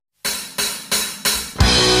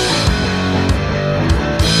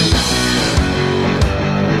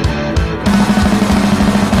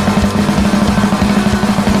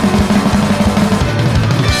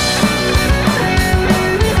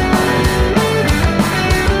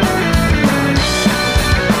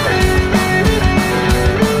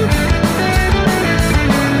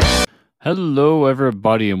Hello,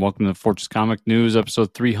 everybody, and welcome to the Fortress Comic News,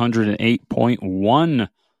 episode 308.1.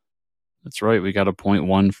 That's right, we got a point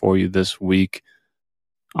one for you this week.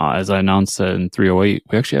 As I announced that in 308,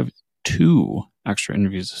 we actually have 2 extra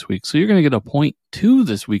interviews this week, so you're going to get a point 2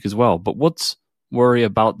 this week as well. But let's worry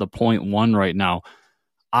about the point 1 right now.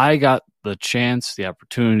 I got the chance, the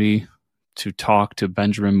opportunity to talk to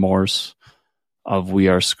Benjamin Morse of We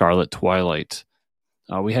Are Scarlet Twilight.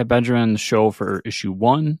 We had Benjamin on the show for issue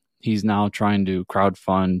 1. He's now trying to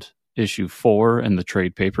crowdfund issue 4 and the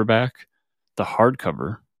trade paperback, the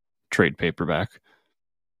hardcover trade paperback,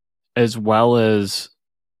 as well as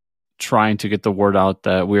trying to get the word out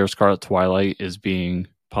that We Are Scarlet Twilight is being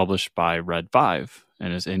published by Red 5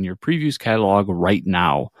 and is in your previews catalog right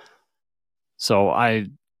now. So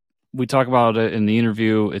we talk about it in the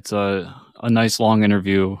interview. It's a nice long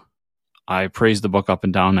interview. I praise the book up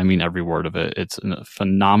and down. I mean every word of it. It's a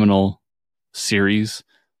phenomenal series.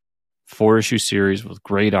 4-issue series with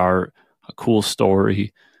great art, a cool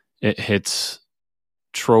story. It hits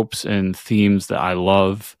tropes and themes that I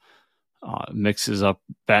love. Mixes up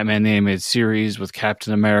Batman the Animated Series with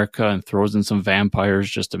Captain America and throws in some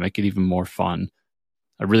vampires just to make it even more fun.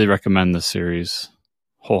 I really recommend this series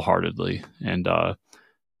wholeheartedly. And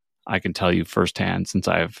I can tell you firsthand, since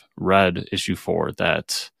I've read issue 4,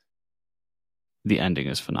 that the ending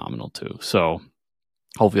is phenomenal too. So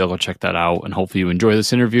hopefully I'll go check that out, and hopefully you enjoy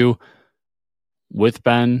this interview with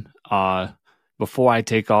Ben. Before I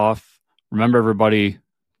take off, remember everybody,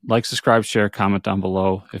 like, subscribe, share, comment down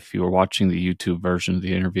below if you are watching the YouTube version of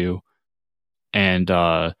the interview. And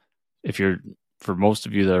if you're, for most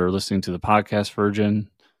of you that are listening to the podcast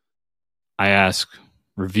version, I ask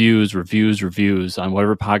reviews on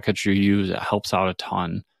whatever podcast you use. It helps out a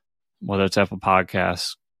ton, whether it's Apple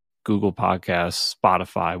Podcasts, Google Podcasts,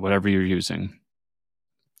 Spotify, whatever you're using.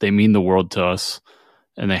 They mean the world to us,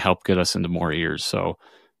 and they help get us into more ears. So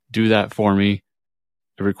do that for me.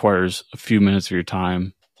 It requires a few minutes of your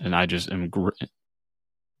time, and I just am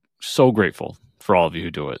so grateful for all of you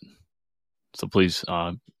who do it. So please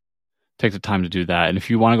take the time to do that. And if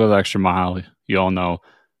you want to go the extra mile, you all know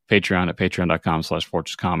Patreon at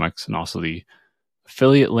patreon.com/fortresscomics, and also the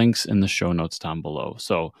affiliate links in the show notes down below.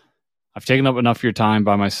 So I've taken up enough of your time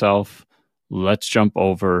by myself. Let's jump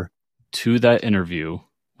over to that interview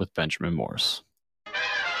with Benjamin Morse.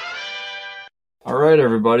 All right,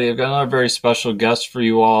 everybody. I've got another very special guest for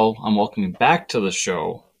you all. I'm welcoming back to the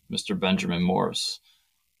show Mr. Benjamin Morse.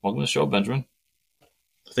 Welcome to the show, Benjamin.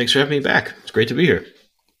 Thanks for having me back. It's great to be here.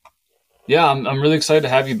 Yeah, I'm really excited to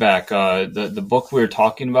have you back. The book we were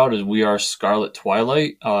talking about is We Are Scarlet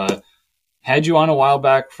Twilight. Had you on a while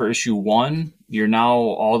back for issue 1. You're now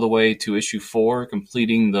all the way to issue 4,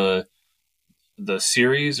 completing the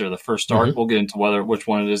series, or the first arc. Mm-hmm. We'll get into which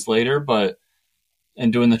one it is later,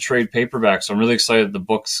 and doing the trade paperback. So I'm really excited the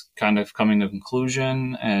book's kind of coming to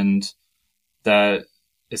conclusion and that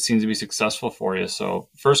it seems to be successful for you. So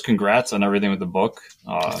first, congrats on everything with the book.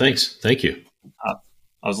 Thanks. Thank you. I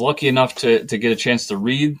was lucky enough to get a chance to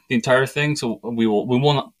read the entire thing. So we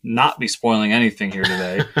will not be spoiling anything here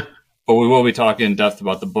today, but we will be talking in depth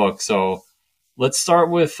about the book. So let's start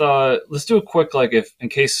with, let's do a quick, in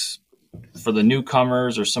case for the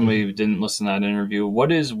newcomers or somebody who didn't listen to that interview, what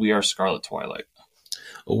is We Are Scarlet Twilight?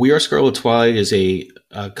 We Are Scarlet Twilight is a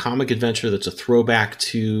comic adventure that's a throwback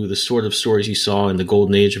to the sort of stories you saw in the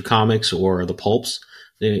golden age of comics, or the pulps,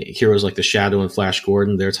 the heroes like the Shadow and Flash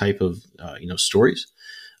Gordon, their type of stories.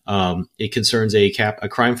 It concerns a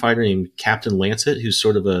crime fighter named Captain Lancet, who's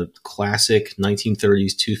sort of a classic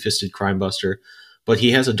 1930s two-fisted crime buster, but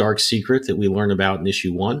he has a dark secret that we learn about in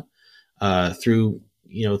issue 1. Through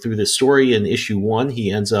the story in issue 1,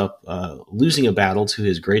 he ends up losing a battle to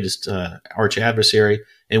his greatest arch adversary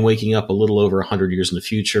and waking up a little over 100 years in the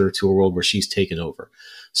future to a world where she's taken over.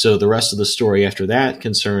 So the rest of the story after that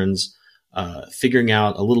concerns figuring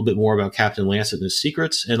out a little bit more about Captain Lancet and his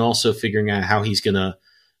secrets, and also figuring out how he's going to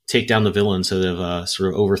take down the villains that have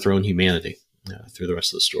sort of overthrown humanity through the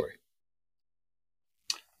rest of the story.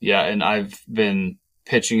 Yeah, and I've been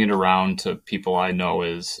pitching it around to people I know.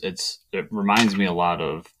 It reminds me a lot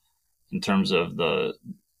of, in terms of not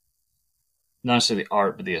necessarily the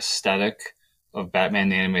art, but the aesthetic of Batman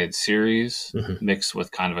the Animated Series, mm-hmm. mixed with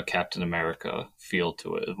kind of a Captain America feel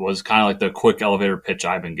to it. It was kind of like the quick elevator pitch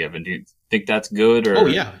I've been given. Do you think that's good? Or? Oh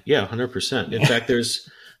yeah, 100%. In fact, there's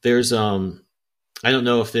I don't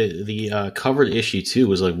know if the covered issue 2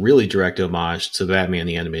 was like really direct homage to Batman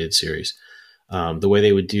the Animated Series. The way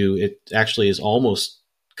they would do it actually is almost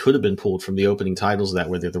could have been pulled from the opening titles of that,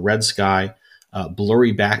 where they're the red sky,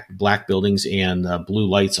 blurry black buildings, and blue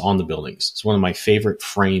lights on the buildings. It's one of my favorite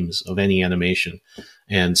frames of any animation.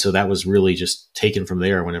 And so that was really just taken from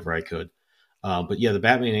there whenever I could. But yeah, the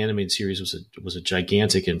Batman animated series was a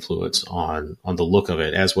gigantic influence on the look of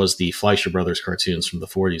it, as was the Fleischer Brothers cartoons from the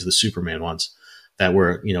 40s, the Superman ones that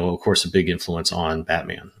were, of course, a big influence on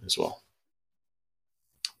Batman as well.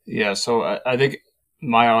 Yeah, so I think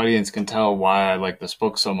my audience can tell why I like this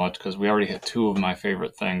book so much because we already hit two of my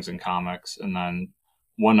favorite things in comics, and then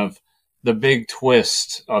one of the big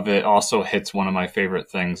twist of it also hits one of my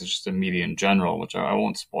favorite things, it's just in media in general, which I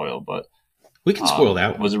won't spoil, but We can spoil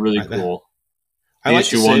that one. was really cool. I The like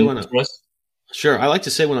to issue say one when twist. sure, I like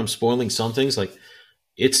to say when I'm spoiling some things, like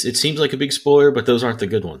it seems like a big spoiler, but those aren't the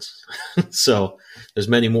good ones. So there's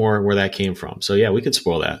many more where that came from. So yeah, we could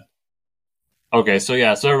spoil that. Okay, so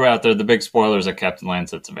yeah, so everybody out there, the big spoilers that Captain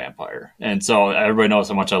Lancet's a vampire. And so everybody knows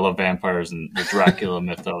how much I love vampires and the Dracula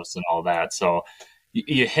mythos and all that. So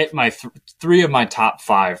you hit my three of my top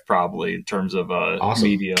five probably in terms of Awesome.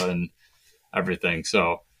 media and everything.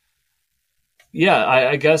 So yeah,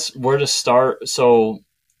 I guess where to start. So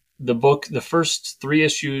the book, the first three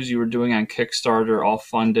issues you were doing on Kickstarter, all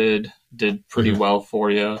funded, did pretty well for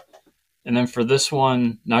you. And then for this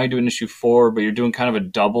one, now you're doing issue 4, but you're doing kind of a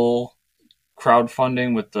double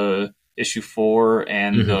crowdfunding with the issue 4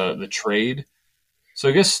 and the trade. So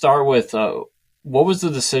I guess start with what was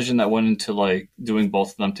the decision that went into like doing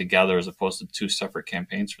both of them together as opposed to two separate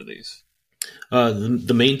campaigns for these?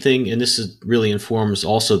 The main thing, and really informs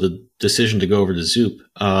also the decision to go over to Zoop,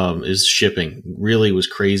 is shipping. Really was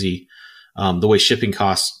crazy. The way shipping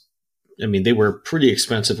costs, I mean, they were pretty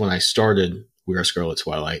expensive when I started We Are Scarlet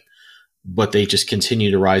Twilight, but they just continue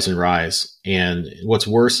to rise and rise. And what's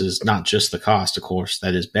worse is not just the cost, of course,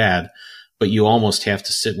 that is bad, but you almost have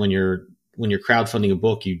to sit when you're crowdfunding a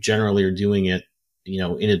book, you generally are doing it,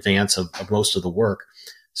 in advance of most of the work.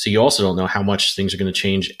 So you also don't know how much things are going to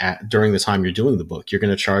change during the time you're doing the book. You're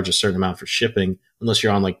going to charge a certain amount for shipping, unless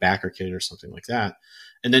you're on like BackerKit or something like that.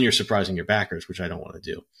 And then you're surprising your backers, which I don't want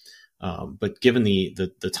to do. But given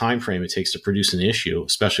the time frame it takes to produce an issue,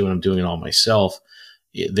 especially when I'm doing it all myself,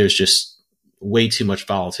 there's just way too much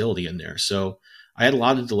volatility in there. So I had a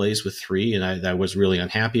lot of delays with 3, and I was really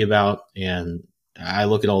unhappy about. And I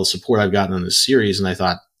look at all the support I've gotten on this series, and I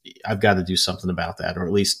thought I've got to do something about that, or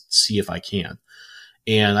at least see if I can.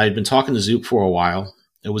 And I'd been talking to Zoop for a while.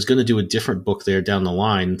 I was going to do a different book there down the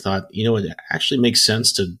line, and thought, it actually makes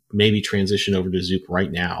sense to maybe transition over to Zoop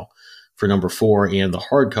right now for number 4 and the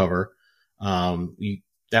hardcover.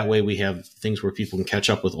 That way we have things where people can catch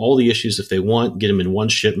up with all the issues if they want, get them in one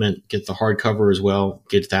shipment, get the hardcover as well,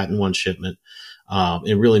 get that in one shipment,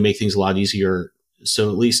 and really make things a lot easier. So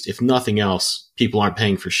at least, if nothing else, people aren't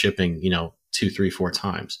paying for shipping, 2, 3, 4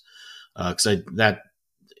 times.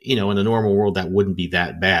 In a normal world, that wouldn't be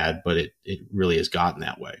that bad, but it really has gotten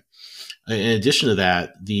that way. In addition to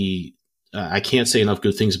that, I can't say enough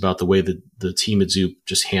good things about the way that the team at Zoop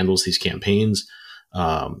just handles these campaigns.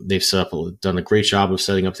 They've done a great job of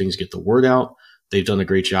setting up things, get the word out. They've done a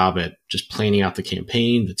great job at just planning out the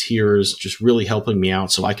campaign, the tiers, just really helping me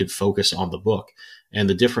out so I could focus on the book. And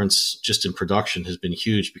the difference just in production has been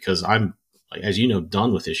huge, because I'm, as you know,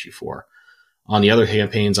 done with issue 4. On the other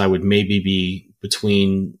campaigns, I would maybe be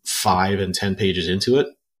between 5 and 10 pages into it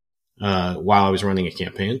while I was running a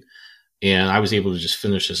campaign. And I was able to just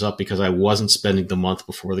finish this up because I wasn't spending the month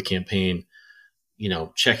before the campaign,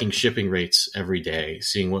 checking shipping rates every day,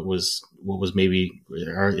 seeing what was maybe,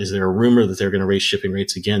 is there a rumor that they're going to raise shipping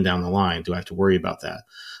rates again down the line? Do I have to worry about that?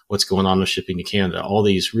 What's going on with shipping to Canada? All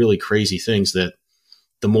these really crazy things that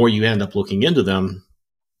the more you end up looking into them,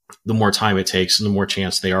 the more time it takes and the more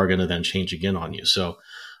chance they are going to then change again on you. So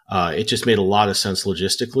it just made a lot of sense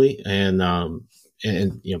logistically,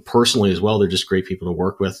 and personally as well. They're just great people to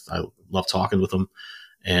work with. I love talking with them,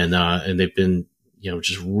 and they've been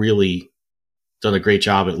just really done a great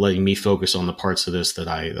job at letting me focus on the parts of this that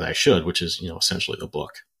I should, which is essentially the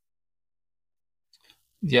book.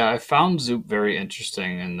 Yeah, I found Zoop very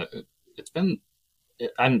interesting, and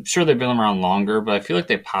I'm sure they've been around longer, but I feel like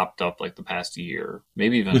they popped up like the past year,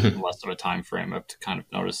 maybe even less of a time frame up to kind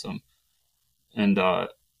of notice them. And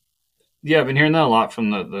yeah, I've been hearing that a lot from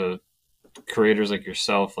the creators like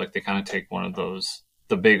yourself. Like they kind of take one of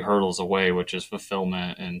the big hurdles away, which is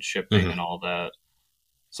fulfillment and shipping and all that.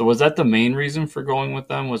 So was that the main reason for going with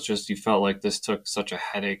them? Was just you felt like this took such a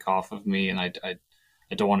headache off of me, and I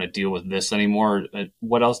don't want to deal with this anymore?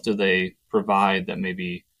 What else do they provide that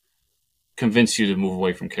maybe convince you to move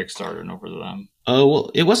away from Kickstarter and over to them? Well,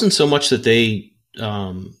 it wasn't so much that they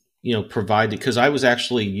provided, because I was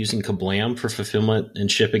actually using Kablam for fulfillment and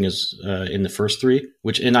shipping as in the first 3,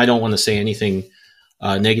 and I don't want to say anything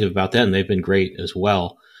negative about them. They've been great as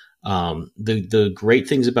well. The great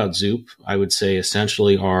things about Zoop, I would say,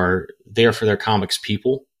 essentially are there for their comics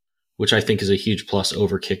people, which I think is a huge plus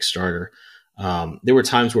over Kickstarter. There were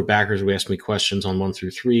times where backers would ask me questions on 1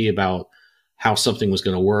 through 3 about how something was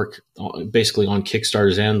going to work, basically on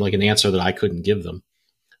Kickstarter's end, like an answer that I couldn't give them.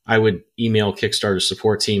 I would email Kickstarter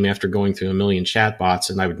support team after going through a million chatbots,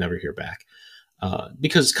 and I would never hear back.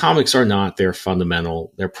 Because comics are not their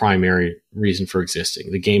primary reason for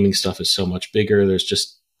existing. The gaming stuff is so much bigger. There's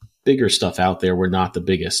just bigger stuff out there. We're not the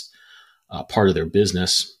biggest part of their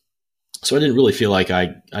business. So I didn't really feel like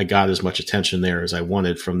I got as much attention there as I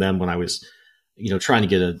wanted from them when I was, trying to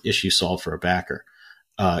get an issue solved for a backer.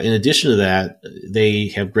 In addition to that, they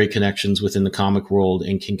have great connections within the comic world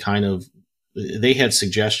and they had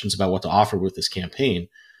suggestions about what to offer with this campaign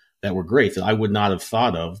that were great that I would not have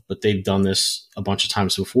thought of, but they've done this a bunch of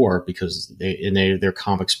times before because they're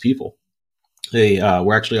comics people. They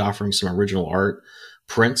were actually offering some original art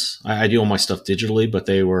prints. I do all my stuff digitally, but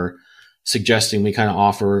they were suggesting we kind of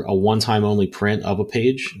offer a one-time only print of a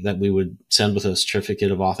page that we would send with a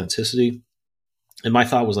certificate of authenticity. And my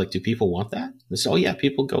thought was like, do people want that? They said, oh yeah,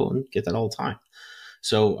 people go and get that all the time.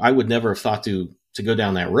 So I would never have thought to go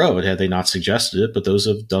down that road had they not suggested it, but those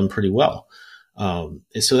have done pretty well. And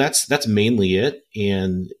so that's mainly it.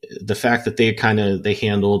 And the fact that they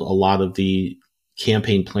handled a lot of the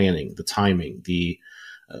campaign planning, the timing,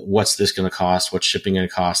 what's this going to cost, what's shipping going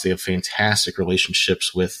to cost. They have fantastic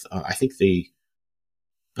relationships with,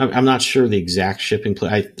 I'm not sure the exact shipping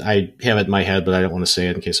I have it in my head, but I don't want to say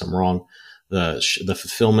it in case I'm wrong. The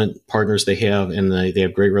fulfillment partners they have, and they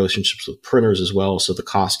have great relationships with printers as well. So the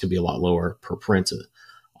cost can be a lot lower per print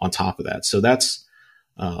on top of that. So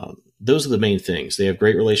those are the main things. They have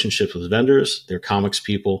great relationships with vendors, they're comics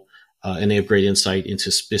people, and they have great insight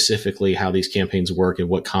into specifically how these campaigns work and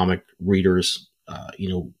what comic readers,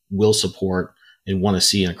 will support and want to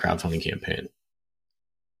see in a crowdfunding campaign.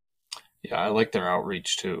 Yeah, I like their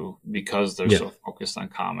outreach too, because they're so focused on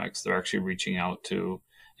comics. They're actually reaching out to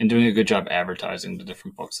and doing a good job advertising the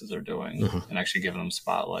different books that they're doing and actually giving them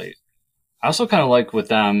spotlight. I also kind of like with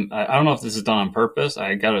them, I don't know if this is done on purpose.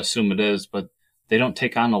 I got to assume it is, but they don't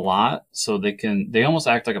take on a lot. So they almost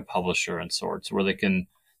act like a publisher in sorts, where they can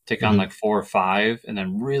take on like 4 or 5 and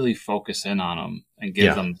then really focus in on them and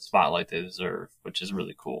give them the spotlight they deserve, which is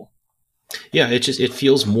really cool. Yeah, it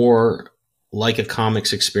feels more like a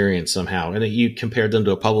comics experience somehow. And you compared them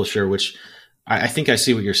to a publisher, which I think I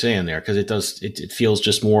see what you're saying there, because it feels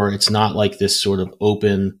just more, it's not like this sort of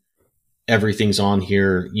open, everything's on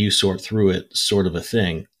here, you sort through it sort of a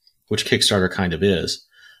thing, which Kickstarter kind of is.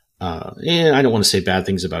 And I don't want to say bad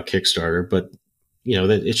things about Kickstarter, but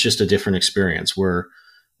that it's just a different experience where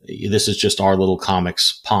this is just our little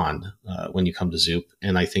comics pond when you come to Zoop.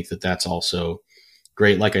 And I think that's also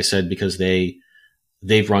great, like I said, because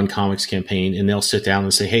they've run comics campaign and they'll sit down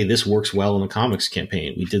and say, hey, this works well in a comics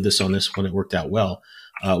campaign. We did this on this one. It worked out well,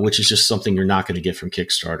 which is just something you're not going to get from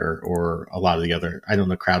Kickstarter or a lot of the other, I don't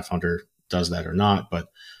know, crowdfunder does that or not, but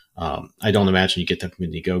I don't imagine you get that from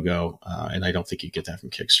Indiegogo, and I don't think you get that from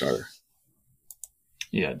Kickstarter.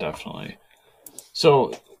 Yeah, definitely.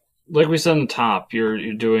 So like we said on the top,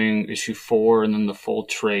 you're doing issue 4 and then the full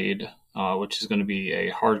trade, which is going to be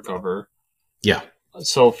a hardcover. Yeah.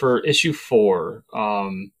 So for issue 4,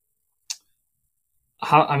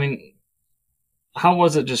 how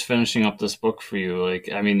was it just finishing up this book for you? Like,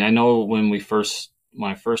 I mean, I know when I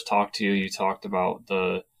first talked to you, you talked about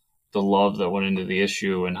the love that went into the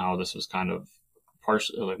issue and how this was kind of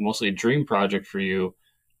partially, like, mostly a dream project for you.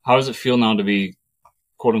 How does it feel now to be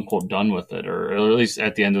quote unquote done with it, or at least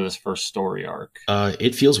at the end of this first story arc?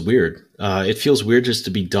 It feels weird. It feels weird just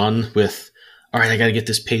to be done with, all right, I got to get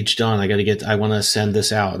this page done. I want to send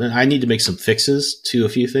this out. And I need to make some fixes to a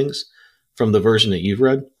few things from the version that you've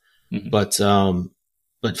read. Mm-hmm.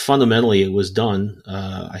 But fundamentally it was done,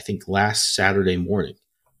 I think last Saturday morning.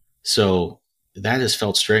 So that has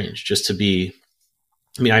felt strange just to be,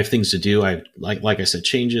 I have things to do. I like I said,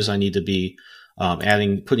 changes. I need to be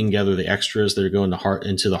putting together the extras that are going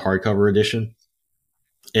into the hardcover edition.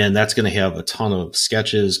 And that's going to have a ton of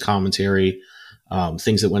sketches, commentary,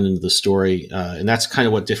 things that went into the story. And that's kind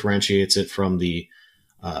of what differentiates it from the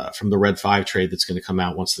Red 5 trade that's going to come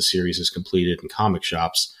out once the series is completed in comic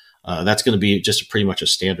shops. That's going to be just pretty much a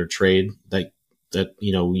standard trade that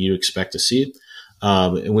you expect to see.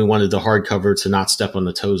 And we wanted the hardcover to not step on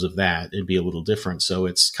the toes of that and be a little different. So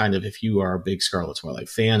it's kind of, if you are a big Scarlet Twilight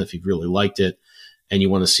fan, if you've really liked it and you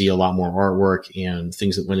want to see a lot more artwork and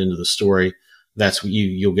things that went into the story, that's what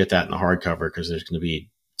you'll get that in the hardcover, because there's going to be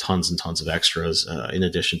tons and tons of extras, in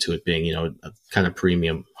addition to it being, a kind of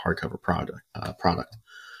premium hardcover product.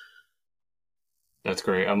 That's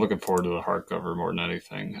great. I'm looking forward to the hardcover more than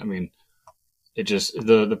anything. I mean, it just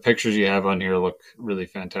the pictures you have on here look really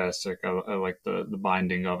fantastic. I like the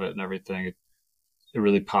binding of it and everything. It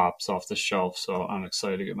really pops off the shelf, so I'm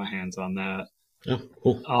excited to get my hands on that. Oh,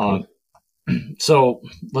 cool, Uh, cool. so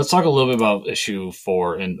let's talk a little bit about issue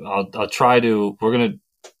 4, and I'll try to. We're gonna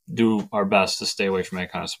do our best to stay away from any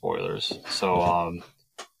kind of spoilers. So Okay.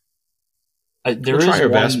 We'll there try is our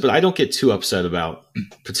best, one. but I don't get too upset about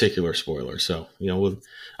particular spoilers. So,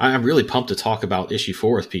 I'm really pumped to talk about issue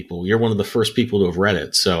 4 with people. You're one of the first people to have read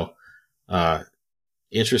it. So, uh,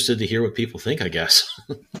 interested to hear what people think, I guess.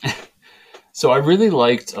 So I really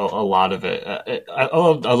liked a lot of it. I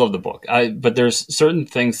love the book. But there's certain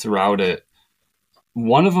things throughout it.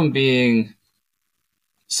 One of them being,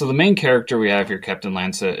 so the main character we have here, Captain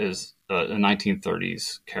Lancet, is a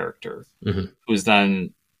 1930s character Hmm. who's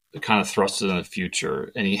then kind of thrusted in the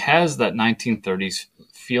future, and he has that 1930s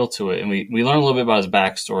feel to it. And we learn a little bit about his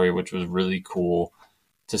backstory, which was really cool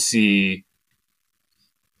to see.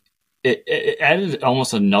 It added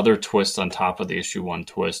almost another twist on top of the issue 1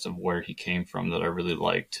 twist of where he came from that I really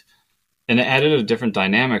liked, and it added a different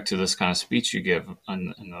dynamic to this kind of speech you give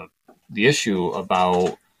in the issue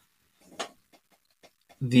about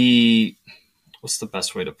the, what's the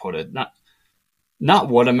best way to put it, not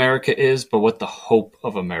what America is, but what the hope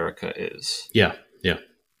of America is. Yeah, yeah.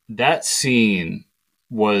 That scene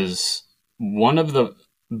was one of the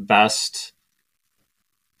best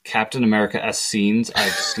Captain America-esque scenes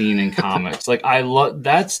I've seen in comics. Like, I love,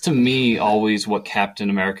 that's to me always what Captain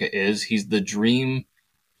America is. He's the dream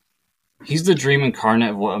incarnate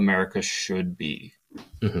of what America should be.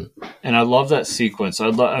 Hmm. And I love that sequence.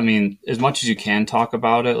 I mean, as much as you can talk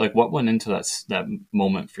about it, like what went into that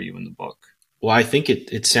moment for you in the book? Well, I think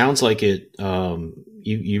it sounds like it.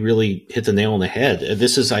 You really hit the nail on the head.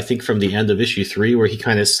 This is, I think, from the end of issue 3 where he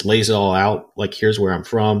kind of lays it all out. Like, here's where I'm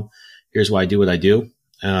from. Here's why I do what I do.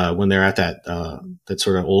 When they're at that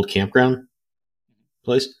sort of old campground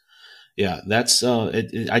place. Yeah, that's.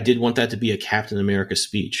 I did want that to be a Captain America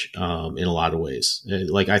speech in a lot of ways.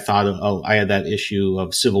 Like, I thought, I had that issue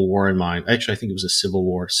of Civil War in mind. Actually, I think it was a Civil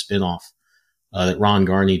War spinoff that Ron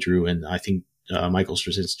Garney drew, and I think J. Michael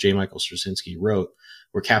Straczynski wrote,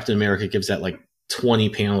 where Captain America gives that like 20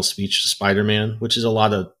 panel speech to Spider-Man, which is a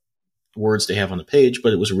lot of words to have on the page,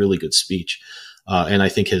 but it was a really good speech, and I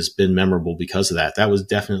think has been memorable because of that. That was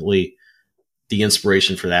definitely the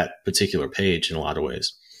inspiration for that particular page in a lot of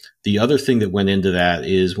ways. The other thing that went into that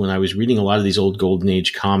is when I was reading a lot of these old Golden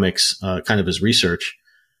Age comics, kind of as research,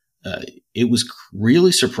 uh, it was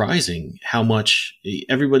really surprising how much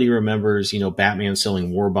everybody remembers, Batman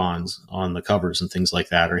selling war bonds on the covers and things like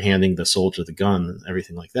that, or handing the soldier the gun and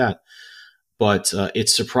everything like that. But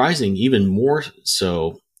it's surprising, even more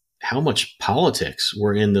so, how much politics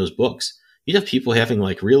were in those books. You'd have people having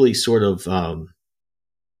like really sort of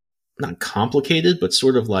not complicated, but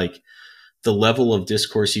sort of like the level of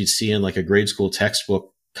discourse you'd see in like a grade school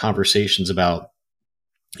textbook conversations about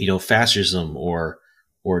fascism or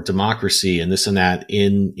democracy and this and that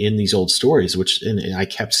in these old stories, which and I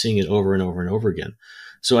kept seeing it over and over and over again.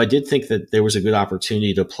 So I did think that there was a good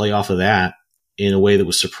opportunity to play off of that in a way that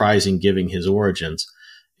was surprising, given his origins.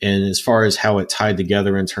 And as far as how it tied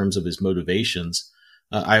together in terms of his motivations,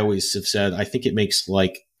 I always have said I think it makes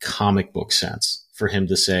like comic book sense for him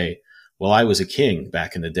to say, "Well, I was a king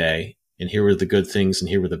back in the day, and here were the good things, and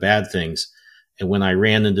here were the bad things." And when I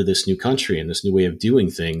ran into this new country and this new way of doing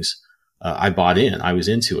things, I bought in. I was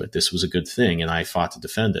into it. This was a good thing, and I fought to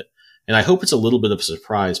defend it. And I hope it's a little bit of a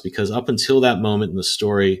surprise because up until that moment in the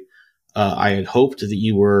story, I had hoped that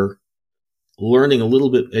you were learning a little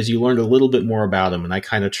bit as you learned a little bit more about him, and I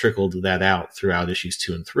kind of trickled that out throughout issues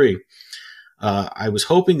 2 and 3. I was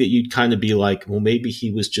hoping that you'd kind of be like, well, maybe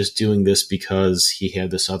he was just doing this because he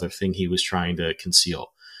had this other thing he was trying to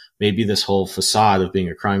conceal. Maybe this whole facade of being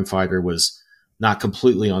a crime fighter was not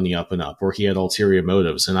completely on the up and up, or he had ulterior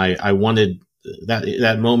motives. And I wanted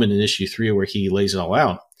that moment in issue 3 where he lays it all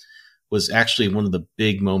out was actually one of the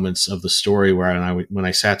big moments of the story where when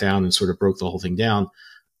I sat down and sort of broke the whole thing down,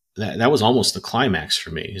 that was almost the climax for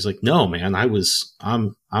me. He's like, no, man,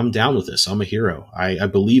 I'm down with this. I'm a hero. I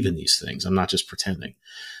believe in these things. I'm not just pretending.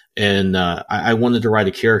 And I wanted to write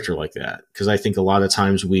a character like that because I think a lot of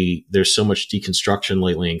times there's so much deconstruction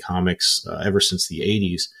lately in comics ever since the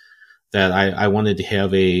 80s that I wanted to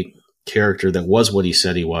have a character that was what he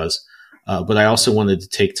said he was. But I also wanted to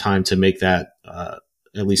take time to make that,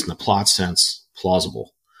 at least in the plot sense,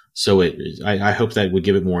 plausible. So I hope that would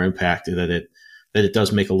give it more impact, that it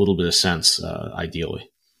does make a little bit of sense, ideally.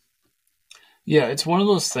 Yeah, it's one of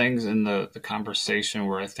those things in the conversation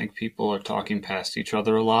where I think people are talking past each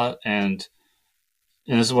other a lot. And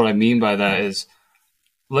And this is what I mean by that is,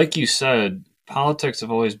 like you said, politics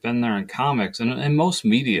have always been there in comics and in most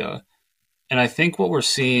media. And I think what we're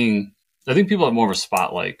seeing, I think people have more of a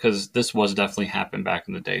spotlight because this was definitely happened back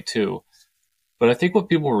in the day too. But I think what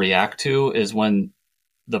people react to is when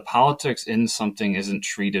the politics in something isn't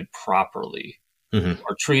treated properly Mm-hmm.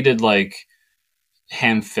 or treated like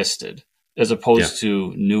ham-fisted as Yeah. opposed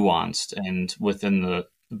to nuanced and within the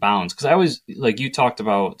bounds. Because I always, like you talked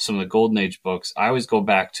about some of the Golden Age books, I always go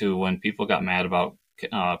back to when people got mad about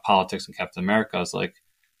politics and Captain America. I was like,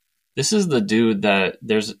 this is the dude that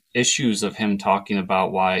there's issues of him talking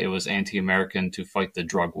about why it was anti-American to fight the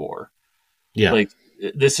drug war. Yeah. Like,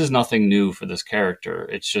 this is nothing new for this character.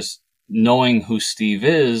 It's just knowing who Steve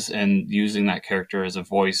is and using that character as a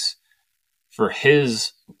voice for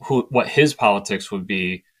what his politics would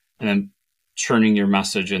be, and then churning your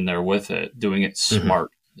message in there with it, doing it Mm-hmm.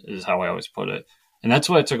 smart is how I always put it. And that's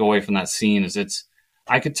what I took away from that scene is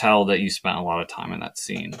I could tell that you spent a lot of time in that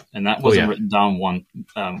scene, and that Oh wasn't yeah. written down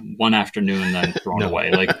one afternoon and then thrown No.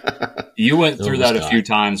 away. Like you went No, it through was that a not. few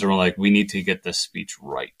times and were like, we need to get this speech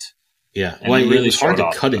right. Yeah. And Well, it it really was hard showed to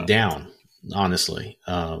off cut it that. down, honestly,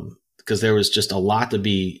 because there was just a lot to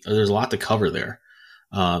be. There's a lot to cover there.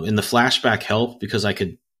 And the flashback helped because I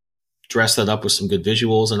could dress that up with some good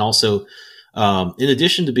visuals, and also, in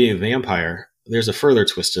addition to being a vampire, there's a further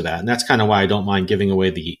twist to that, and that's kind of why I don't mind giving away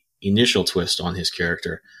the initial twist on his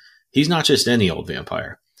character. He's not just any old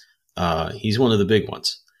vampire. He's one of the big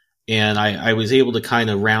ones, and I was able to kind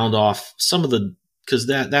of round off some of the because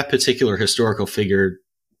that particular historical figure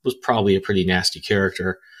was probably a pretty nasty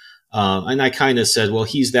character, and I kind of said, well,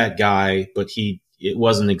 he's that guy, but it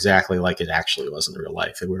wasn't exactly like it actually was in real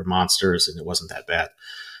life. It were monsters, and it wasn't that bad,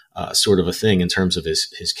 sort of a thing in terms of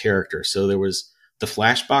his character. So there was the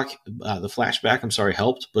flashback. The flashback, I'm sorry,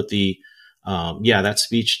 helped, but that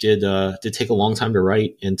speech did take a long time to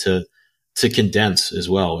write and to condense as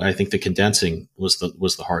well. I think the condensing was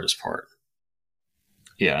the hardest part.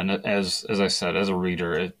 Yeah, and as I said, as a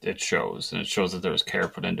reader, it shows, and it shows that there was care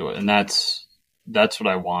put into it, and that's what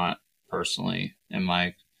I want personally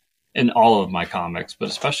in all of my comics, but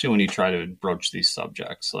especially when you try to broach these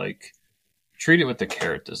subjects, like treat it with the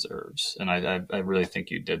care it deserves, and I really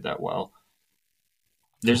think you did that well.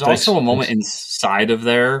 There's Thanks. also a moment Thanks. inside of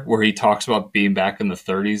there where he talks about being back in the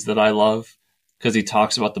 30s that I love because he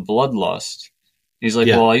talks about the bloodlust. He's like,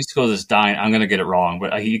 Yeah. well, I used to go to this diner. I'm going to get it wrong,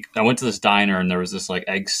 but I went to this diner and there was this like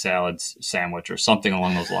egg salad sandwich or something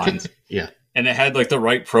along those lines. Yeah. And it had like the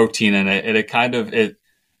right protein in it. And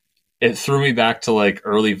it threw me back to like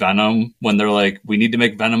early Venom when they're like, we need to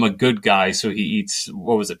make Venom a good guy. So he eats,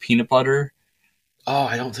 what was it, peanut butter? Oh,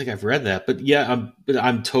 I don't think I've read that, but yeah,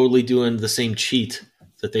 I'm totally doing the same cheat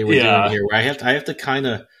that they were doing Yeah. here, where I have to kind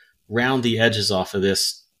of round the edges off of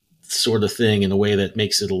this sort of thing in a way that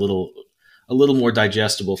makes it a little more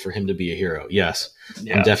digestible for him to be a hero. Yes, I'm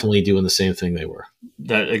Yeah. definitely doing the same thing they were.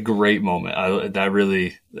 That a great moment. That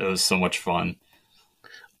was so much fun.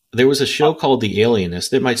 There was a show called The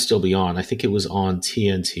Alienist. It might still be on. I think it was on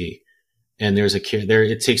TNT. And there's there.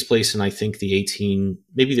 It takes place in I think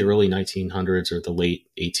maybe the early 1900s or the late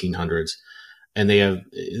 1800s. And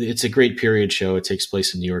it's a great period show. It takes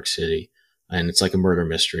place in New York City, and it's like a murder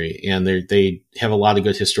mystery. And they have a lot of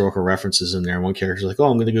good historical references in there. One character's like, "Oh,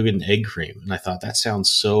 I'm going to go get an egg cream," and I thought that sounds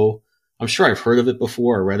so. I'm sure I've heard of it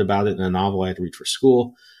before or read about it in a novel I had to read for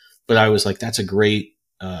school, but I was like, "That's a great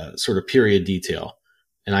sort of period detail."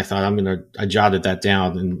 And I thought I jotted that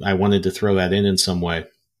down, and I wanted to throw that in some way.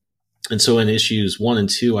 And so in issues 1 and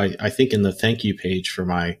 2, I think in the thank you page for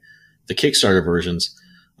the Kickstarter versions,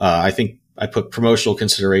 I think I put promotional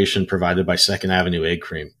consideration provided by Second Avenue Egg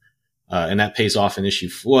Cream. And that pays off in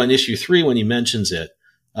in issue 3 when he mentions it.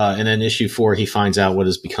 And then issue 4, he finds out what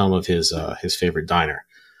has become of his favorite diner,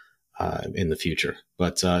 in the future.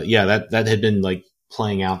 But, that had been like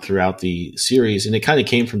playing out throughout the series. And it kind of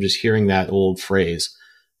came from just hearing that old phrase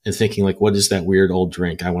and thinking like, what is that weird old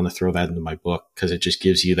drink? I want to throw that into my book because it just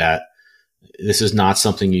gives you that. This is not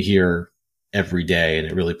something you hear every day, and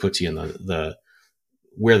it really puts you in the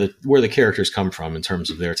where the characters come from in terms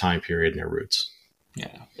of their time period and their roots.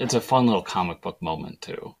 Yeah, it's a fun little comic book moment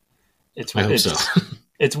too. It's I hope so.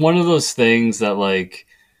 it's one of those things that like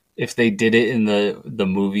if they did it in the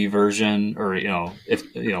movie version, or if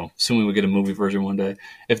assuming we get a movie version one day,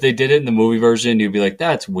 if they did it in the movie version, you'd be like,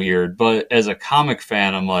 that's weird. But as a comic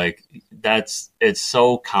fan, I'm like, it's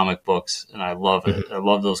so comic books, and I love it. Mm-hmm. I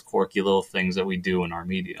love those quirky little things that we do in our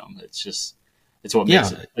medium. It's what Yeah.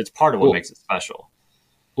 makes it. It's part of what makes it special.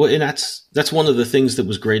 Well, and that's one of the things that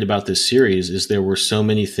was great about this series is there were so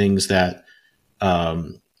many things that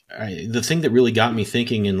the thing that really got me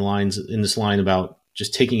thinking in this line about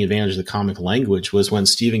just taking advantage of the comic language was when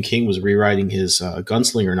Stephen King was rewriting his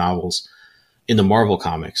Gunslinger novels in the Marvel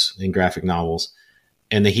comics in graphic novels.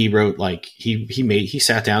 And he wrote like he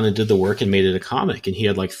sat down and did the work and made it a comic, and he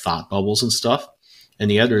had like thought bubbles and stuff.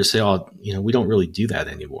 And the editors say, "Oh, we don't really do that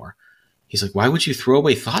anymore." He's like, "Why would you throw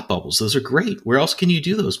away thought bubbles? Those are great. Where else can you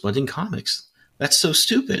do those but in comics? That's so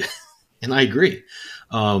stupid." And I agree.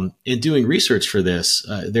 In doing research for this,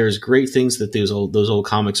 there's great things that those old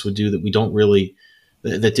comics would do that we don't really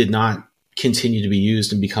that did not continue to be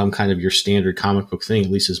used and become kind of your standard comic book thing,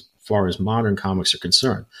 at least as far as modern comics are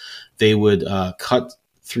concerned. They would cut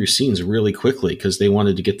through scenes really quickly because they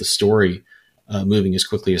wanted to get the story moving as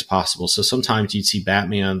quickly as possible. So sometimes you'd see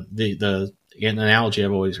Batman. The analogy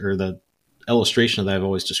I've always, or the illustration that I've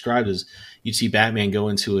always described is, you'd see Batman go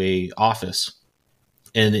into a office,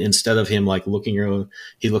 and instead of him like looking around,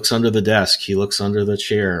 he looks under the desk, he looks under the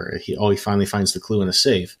chair. He finally finds the clue in a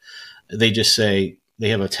safe. They just say, they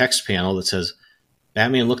have a text panel that says,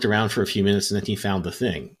 Batman looked around for a few minutes and then he found the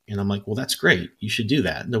thing. And I'm like, well, that's great. You should do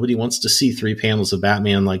that. Nobody wants to see 3 panels of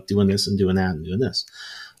Batman like doing this and doing that and doing this.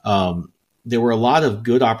 There were a lot of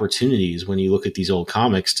good opportunities when you look at these old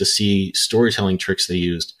comics to see storytelling tricks they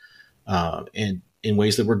used and in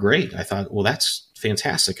ways that were great. I thought, well, that's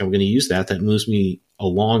fantastic. I'm going to use that. That moves me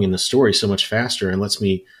along in the story so much faster and lets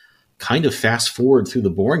me kind of fast forward through the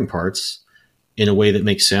boring parts in a way that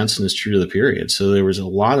makes sense and is true to the period. So there was a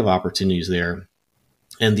lot of opportunities there.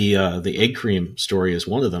 And the egg cream story is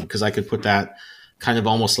one of them, because I could put that kind of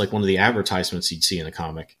almost like one of the advertisements you'd see in a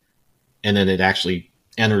comic, and then it actually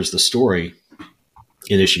enters the story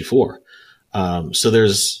in issue 4. So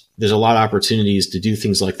there's a lot of opportunities to do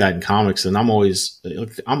things like that in comics, and I'm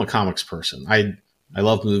a comics person. I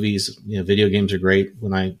love movies. Video games are great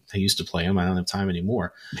when I used to play them. I don't have time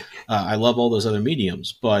anymore. I love all those other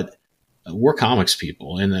mediums, but we're comics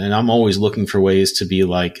people, and I'm always looking for ways to be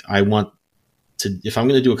like, if I'm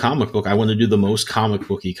going to do a comic book, I want to do the most comic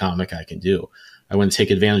booky comic I can do. I want to take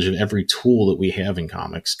advantage of every tool that we have in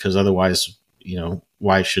comics, because otherwise,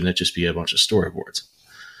 why shouldn't it just be a bunch of storyboards?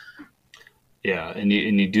 Yeah, and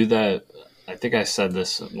you do that. I think I said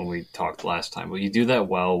this when we talked last time, but you do that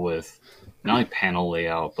well with not only panel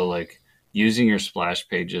layout, but like using your splash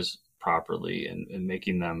pages properly and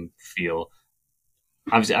making them feel.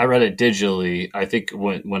 Obviously, I read it digitally. I think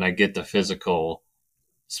when I get the physical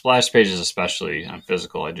splash pages, especially on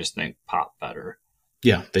physical, I just think pop better.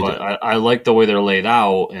 Yeah, they do. I like the way they're laid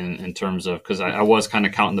out in terms of, because I was kind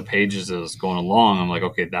of counting the pages as I was going along. I'm like,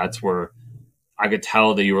 okay, that's where I could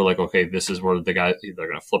tell that you were like, okay, this is where they're going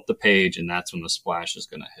to flip the page, and that's when the splash is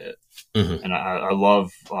going to hit. Mm-hmm. And I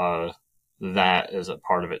love that as a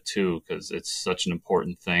part of it too, because it's such an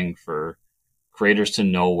important thing for creators to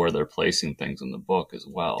know where they're placing things in the book as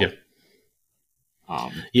well. Yeah.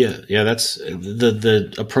 That's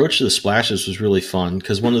the approach to the splashes was really fun,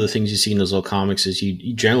 because one of the things you see in those old comics is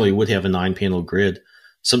you generally would have a 9-panel grid.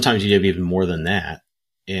 Sometimes you'd have even more than that.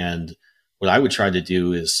 And what I would try to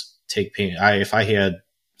do is if I had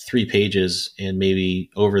 3 pages and maybe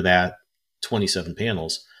over that 27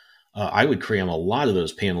 panels, I would cram a lot of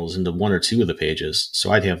those panels into 1 or 2 of the pages.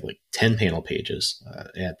 So I'd have like 10 panel pages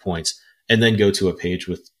at points, and then go to a page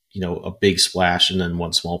with a big splash and then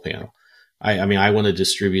 1 small panel. I mean, I want to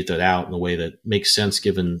distribute that out in a way that makes sense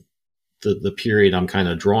given the period I'm kind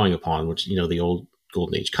of drawing upon, which, the old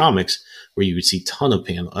Golden Age comics, where you would see a ton of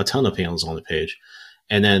panels on the page,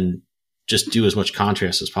 and then just do as much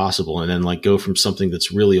contrast as possible, and then like go from something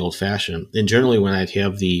that's really old fashioned. And generally when I'd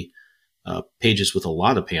have the pages with a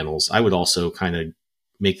lot of panels, I would also kind of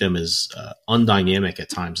make them as undynamic at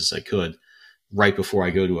times as I could, right before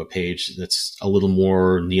I go to a page that's a little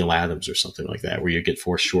more Neil Adams or something like that, where you get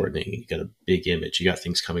foreshortening, you got a big image, you got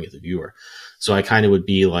things coming at the viewer. So I kind of would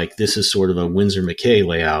be like, this is sort of a Winsor McCay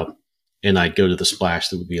layout, and I'd go to the splash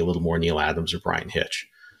that would be a little more Neil Adams or Brian Hitch.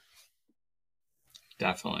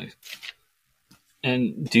 Definitely.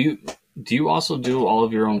 And do you also do all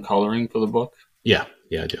of your own coloring for the book? Yeah,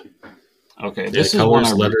 I do. Okay, this is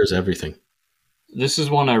colors, letters, everything. This is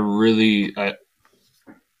one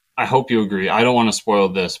I hope you agree. I don't want to spoil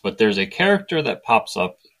this, but there's a character that pops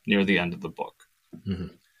up near the end of the book. Mm-hmm.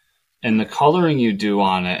 And the coloring you do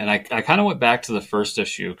on it, and I kind of went back to the first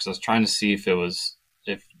issue because I was trying to see if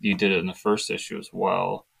you did it in the first issue as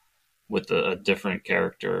well with a different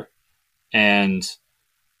character. And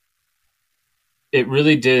it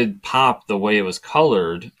really did pop the way it was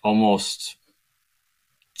colored, almost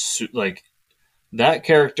like that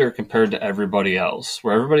character compared to everybody else,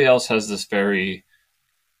 where everybody else has this very,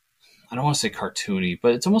 I don't want to say cartoony,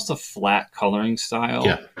 but it's almost a flat coloring style.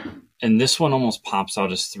 Yeah. And this one almost pops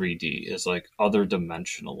out as 3D, as like other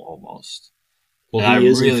dimensional almost. Well, And I he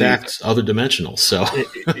is in really, fact other dimensional, so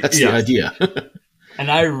that's the yeah, idea.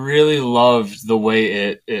 and I really loved the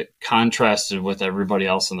way it contrasted with everybody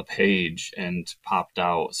else on the page and popped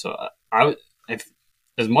out. So if,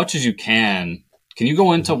 as much as you can you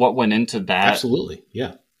go into what went into that? Absolutely,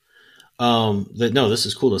 yeah. No, this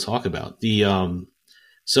is cool to talk about.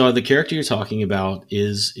 So the character you're talking about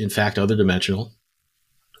is in fact other dimensional,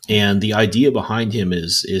 and the idea behind him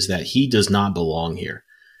is that he does not belong here.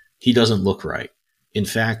 He doesn't look right. In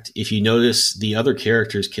fact, if you notice, the other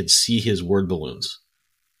characters can see his word balloons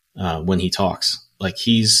when he talks. Like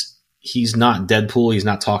he's not Deadpool. He's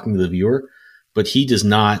not talking to the viewer, but he does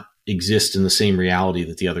not exist in the same reality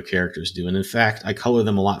that the other characters do. And in fact, I color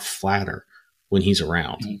them a lot flatter when he's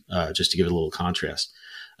around, just to give it a little contrast.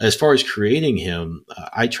 As far as creating him,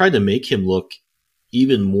 I tried to make him look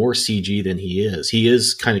even more CG than he is. He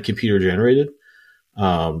is kind of computer generated.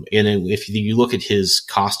 If you look at his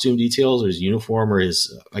costume details or his uniform or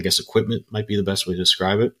his, I guess, equipment might be the best way to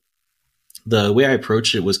describe it. The way I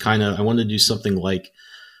approached it was I wanted to do something like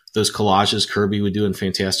those collages Kirby would do in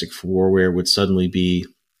Fantastic Four, where it would suddenly be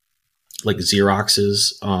like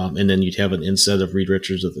Xeroxes, and then you'd have an inset of Reed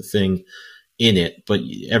Richards of the Thing in it, but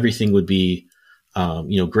everything would be,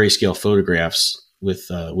 grayscale photographs with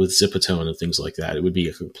Zipatone and things like that. It would be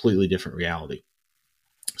a completely different reality.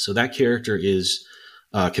 So that character is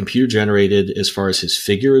computer generated as far as his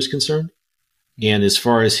figure is concerned, and as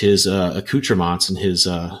far as his accoutrements and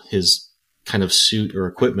his kind of suit or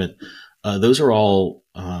equipment, those are all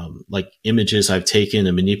like images I've taken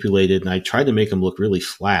and manipulated, and I tried to make them look really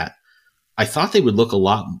flat. I thought they would look a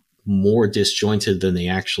lot more disjointed than they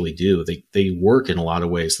actually do. They work in a lot of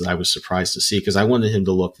ways that I was surprised to see, because I wanted him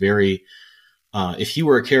to look very, if he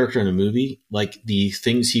were a character in a movie, like the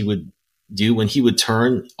things he would do when he would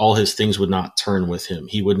turn, all his things would not turn with him.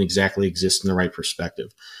 He wouldn't exactly exist in the right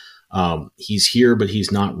perspective. He's here, but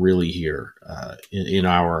he's not really here in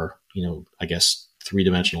our, I guess,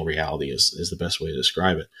 three-dimensional reality is the best way to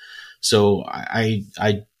describe it. So I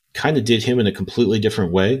kind of did him in a completely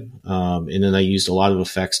different way. And then I used a lot of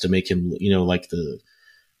effects to make him, like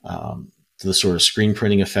the sort of screen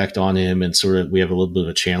printing effect on him. And sort of, we have a little bit of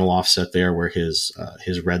a channel offset there where his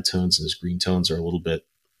red tones and his green tones are a little bit,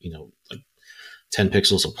 like 10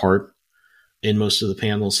 pixels apart in most of the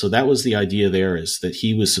panels. So that was the idea there, is that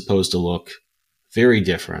he was supposed to look very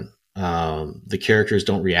different. The characters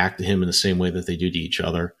don't react to him in the same way that they do to each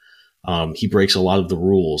other. He breaks a lot of the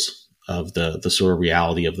rules of the sort of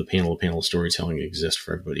reality of the panel to panel storytelling that exists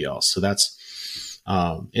for everybody else. So that's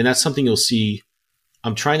something you'll see.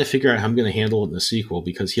 I'm trying to figure out how I'm going to handle it in the sequel,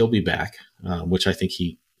 because he'll be back, which I think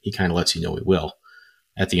he kind of lets you know he will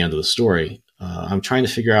at the end of the story. I'm trying to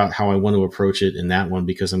figure out how I want to approach it in that one,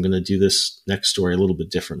 because I'm going to do this next story a little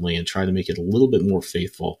bit differently and try to make it a little bit more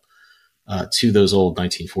faithful to those old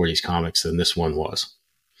 1940s comics than this one was.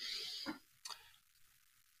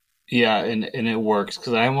 Yeah, and it works,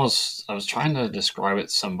 because I was trying to describe it to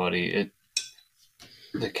somebody.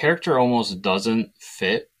 The character almost doesn't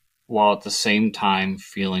fit, while at the same time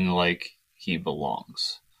feeling like he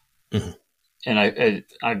belongs. Mm-hmm. And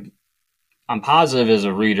I'm positive as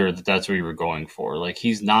a reader that that's what you were going for. Like,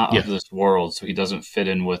 he's not of this world, so he doesn't fit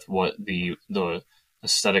in with what the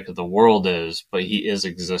aesthetic of the world is, but he is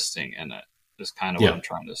existing in it. Is kind of what I'm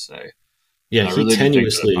trying to say. Yeah, he really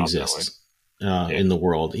tenuously exists in the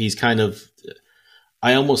world. He's kind of,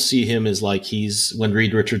 I almost see him as like he's, when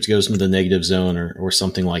Reed Richards goes into the negative zone or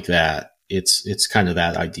something like that. It's kind of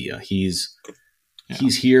that idea. He's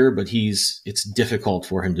here, but it's difficult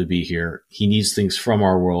for him to be here. He needs things from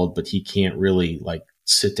our world, but he can't really like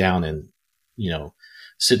sit down and,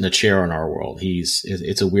 sit in a chair in our world.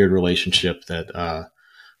 It's a weird relationship that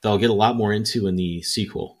I'll get a lot more into in the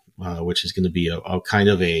sequel, which is going to be a kind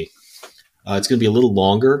of it's going to be a little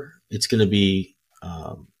longer. It's going to be,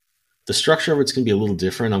 the structure of it's going to be a little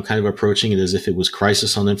different. I'm kind of approaching it as if it was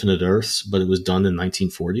Crisis on Infinite Earths, but it was done in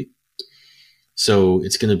 1940. So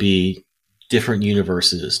it's going to be different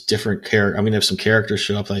universes, different characters. I'm going to have some characters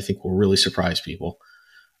show up that I think will really surprise people,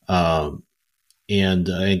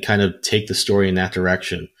 and kind of take the story in that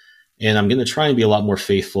direction. And I'm going to try and be a lot more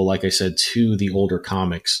faithful, like I said, to the older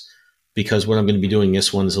comics, because what I'm going to be doing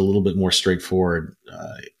this one is a little bit more straightforward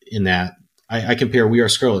in that I compare We Are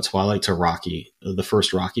Scarlet Twilight to Rocky, the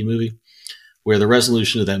first Rocky movie, where the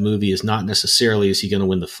resolution of that movie is not necessarily is he going to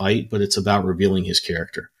win the fight, but it's about revealing his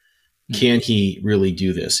character. Mm-hmm. Can he really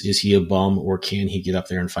do this? Is he a bum, or can he get up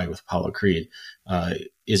there and fight with Apollo Creed?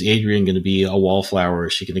 Is Adrian going to be a wallflower?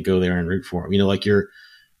 Is she going to go there and root for him? Like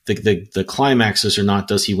the climaxes are not,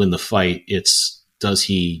 does he win the fight? It's, does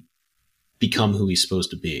he become who he's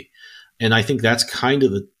supposed to be? And I think that's kind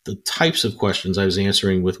of the types of questions I was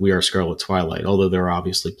answering with We Are Scarlet Twilight, although there are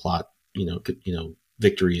obviously plot,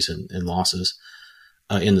 victories and losses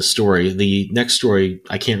in the story. The next story,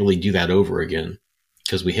 I can't really do that over again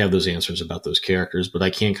because we have those answers about those characters, but I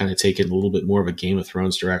can kind of take it in a little bit more of a Game of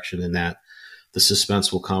Thrones direction in that the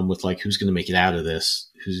suspense will come with like, who's going to make it out of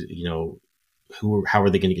this? How are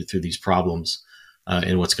they going to get through these problems?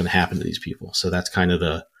 And what's going to happen to these people? So that's kind of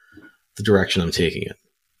the direction I'm taking it.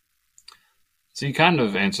 So you kind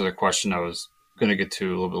of answered the question I was going to get to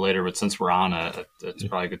a little bit later, but since we're on it, it's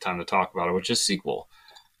probably a good time to talk about it, which is sequel.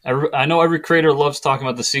 I know every creator loves talking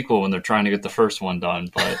about the sequel when they're trying to get the first one done,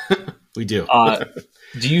 but we do.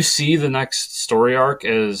 Do you see the next story arc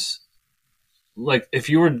as like if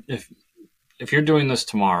you're doing this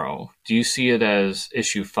tomorrow, do you see it as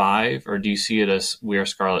issue 5 or do you see it as We Are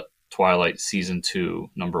Scarlet Twilight season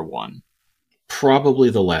 2, number 1? Probably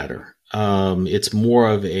the latter. It's more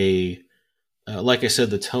of a like I said,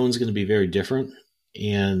 the tone's going to be very different,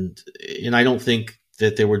 and I don't think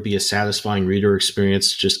that there would be a satisfying reader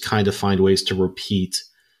experience to just kind of find ways to repeat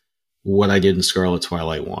what I did in Scarlet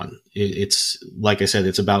Twilight 1. It's like I said,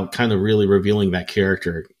 it's about kind of really revealing that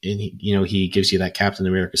character, and he gives you that Captain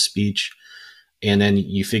America speech, and then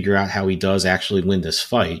you figure out how he does actually win this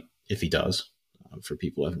fight, if he does. For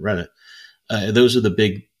people who haven't read it, those are the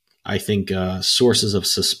big, I think, sources of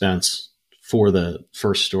suspense for the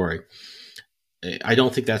first story. I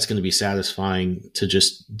don't think that's going to be satisfying to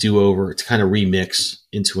just do over, to kind of remix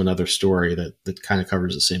into another story that kind of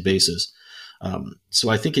covers the same basis. So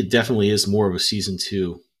I think it definitely is more of a season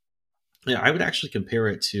 2. Yeah, I would actually compare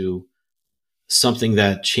it to something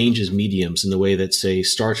that changes mediums in the way that, say,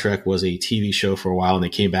 Star Trek was a TV show for a while and they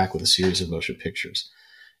came back with a series of motion pictures.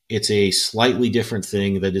 It's a slightly different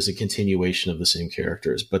thing that is a continuation of the same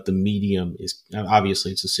characters, but the medium is,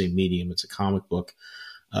 obviously it's the same medium. It's a comic book.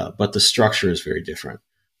 But the structure is very different.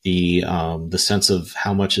 The sense of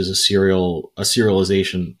how much is a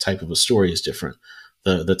serialization type of a story is different.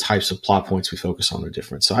 The types of plot points we focus on are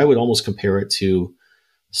different. So I would almost compare it to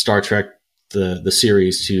Star Trek, the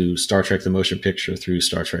series, to Star Trek the motion picture through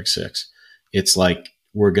Star Trek 6. It's like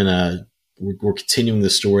we're continuing the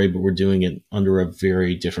story, but we're doing it under a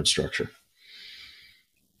very different structure.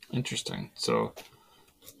 Interesting. So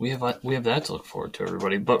we have that to look forward to,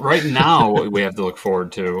 everybody. But right now, what we have to look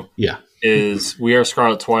forward to is We Are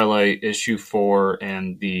Scarlet Twilight issue 4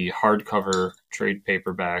 and the hardcover trade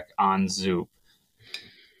paperback on Zoop.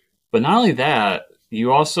 But not only that,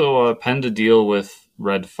 you also penned a deal with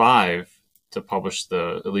Red 5 to publish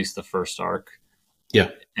at least the first arc. Yeah.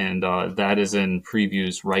 And that is in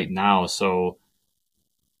previews right now. So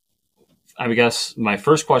I guess my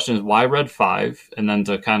first question is why Red 5? And then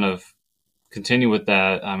to kind of continue with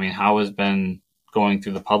that, I mean, how has been going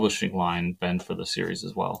through the publishing line been for the series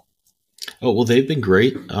as well? Oh, well, they've been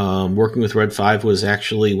great. Working with Red 5 was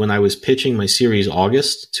actually, when I was pitching my series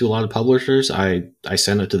August to a lot of publishers, I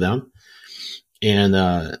sent it to them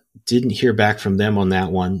and didn't hear back from them on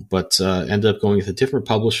that one, but ended up going with a different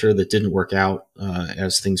publisher that didn't work out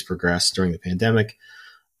as things progressed during the pandemic.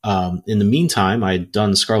 In the meantime, I'd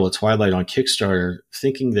done Scarlet Twilight on Kickstarter,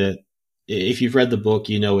 thinking that if you've read the book,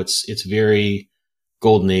 it's very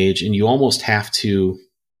Golden Age, and you almost have to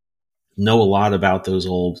know a lot about those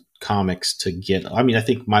old comics to get. I mean, I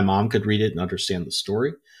think my mom could read it and understand the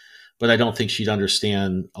story, but I don't think she'd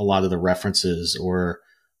understand a lot of the references or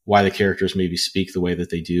why the characters maybe speak the way that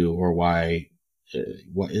they do, or why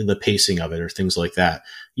the pacing of it, or things like that.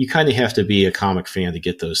 You kind of have to be a comic fan to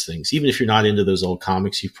get those things. Even if you're not into those old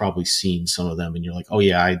comics, you've probably seen some of them, and you're like, oh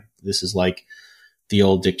yeah, this is like the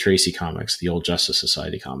old Dick Tracy comics, the old Justice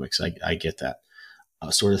Society comics. I get that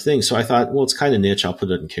sort of thing. So I thought, well, it's kind of niche. I'll put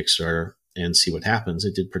it in Kickstarter and see what happens.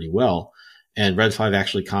 It did pretty well. And Red 5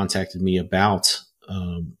 actually contacted me about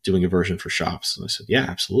doing a version for shops. And I said, yeah,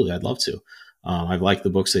 absolutely. I'd love to. I've liked the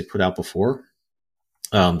books they put out before.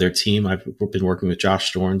 Their team, I've been working with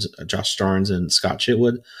Josh Starnes and Scott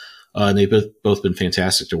Chitwood. And they've both been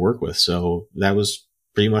fantastic to work with. So that was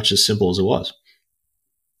pretty much as simple as it was.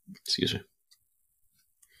 Excuse me.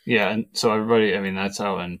 Yeah, and so everybody, I mean, that's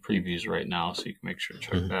out in previews right now, so you can make sure to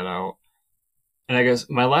check that out. And I guess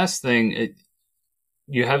my last thing,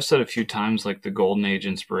 you have said a few times, like the Golden Age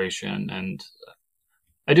inspiration, and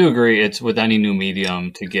I do agree, it's with any new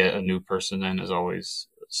medium, to get a new person in is always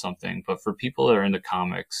something. But for people that are into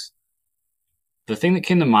comics, the thing that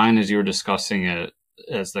came to mind as you were discussing it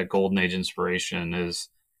as that Golden Age inspiration is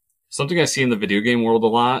something I see in the video game world a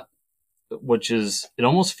lot, which is it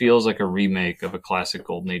almost feels like a remake of a classic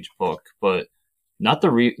Golden Age book, but not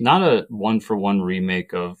a one-for-one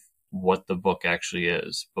remake of what the book actually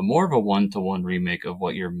is, but more of a one-to-one remake of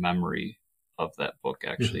what your memory of that book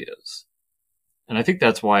actually is. And I think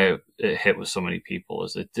that's why it hit with so many people,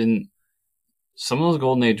 is it didn't. Some of those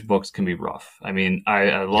Golden Age books can be rough. I mean,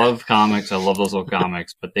 I love comics. I love those old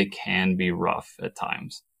comics, but they can be rough at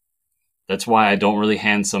times. That's why I don't really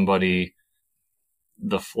hand somebody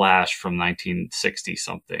the Flash from 1960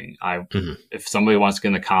 something. If somebody wants to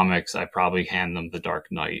get into comics, I probably hand them the Dark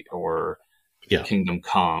Knight or Kingdom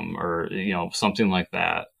Come or something like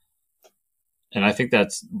that. And I think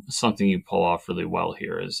that's something you pull off really well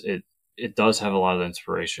here. Is it does have a lot of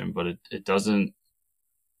inspiration, but it doesn't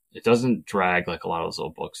drag like a lot of those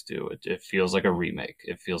old books do. It feels like a remake.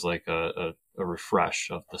 It feels like a refresh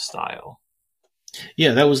of the style.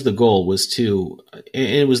 Yeah, that was the goal, and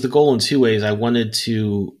it was the goal in two ways.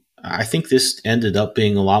 I think this ended up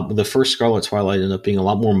being the first Scarlet Twilight ended up being a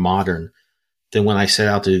lot more modern than when I set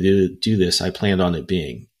out to do this, I planned on it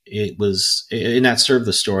being. And that served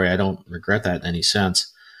the story. I don't regret that in any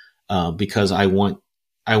sense, because I want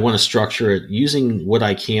to structure it using what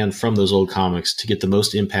I can from those old comics to get the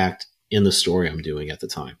most impact in the story I'm doing at the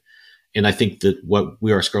time. And I think that what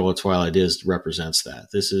We Are Scarlet Twilight represents that.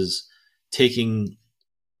 This is taking,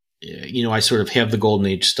 I sort of have the Golden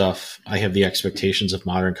Age stuff. I have the expectations of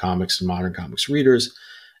modern comics and modern comics readers.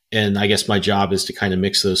 And I guess my job is to kind of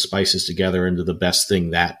mix those spices together into the best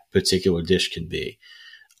thing that particular dish can be.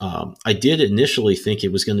 I did initially think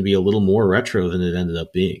it was going to be a little more retro than it ended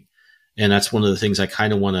up being. And that's one of the things I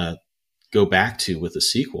kind of want to go back to with the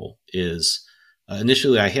sequel is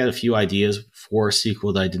initially I had a few ideas for a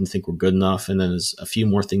sequel that I didn't think were good enough. And then as a few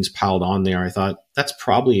more things piled on there, I thought that's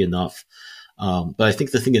probably enough. But I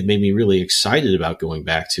think the thing that made me really excited about going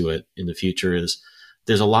back to it in the future is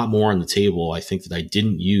there's a lot more on the table, I think, that I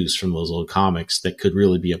didn't use from those old comics that could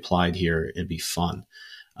really be applied here and be fun.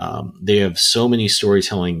 They have so many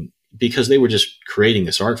storytelling because they were just creating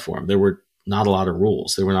this art form. There were not a lot of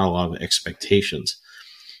rules. There were not a lot of expectations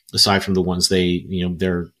aside from the ones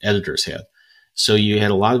their editors had. So you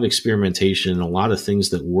had a lot of experimentation and a lot of things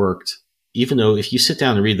that worked, even though if you sit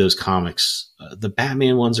down and read those comics, the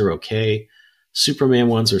Batman ones are okay. Superman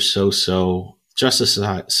ones are so-so. Justice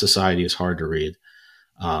Society is hard to read.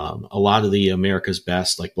 A lot of the America's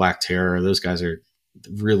Best, like Black Terror, those guys are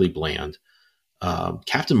really bland.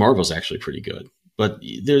 Captain Marvel's actually pretty good, but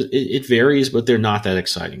it varies, but they're not that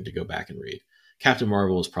exciting to go back and read. Captain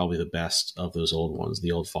Marvel is probably the best of those old ones,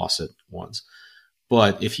 the old Fawcett ones.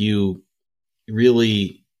 But if you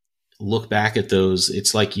really look back at those,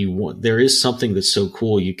 it's like there is something that's so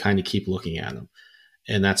cool, you kind of keep looking at them.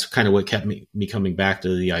 And that's kind of what kept me coming back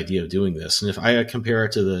to the idea of doing this. And if I compare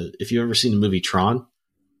it to if you've ever seen the movie Tron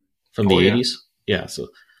from the 80s, yeah. So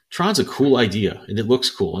Tron's a cool idea and it looks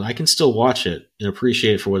cool and I can still watch it and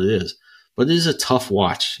appreciate it for what it is, but it is a tough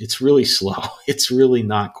watch. It's really slow. It's really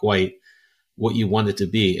not quite what you want it to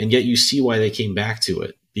be. And yet you see why they came back to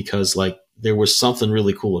it because there was something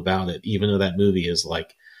really cool about it, even though that movie is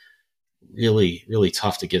really, really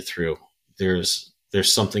tough to get through. There's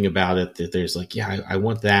something about it that there's I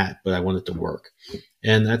want that, but I want it to work.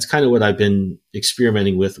 And that's kind of what I've been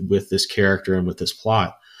experimenting with this character and with this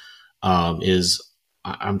plot, is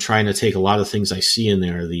I'm trying to take a lot of things I see in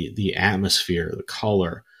there, the atmosphere, the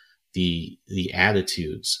color, the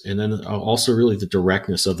attitudes, and then also really the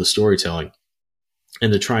directness of the storytelling,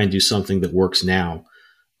 and to try and do something that works now,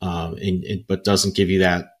 but doesn't give you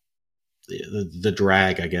that, the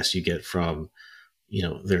drag, I guess, you get from,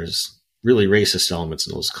 there's really racist elements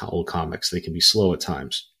in those old comics. They can be slow at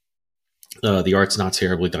times. The art's not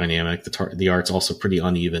terribly dynamic. The art's also pretty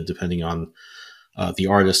uneven depending on the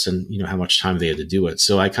artist and how much time they had to do it.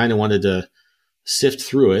 So I kind of wanted to sift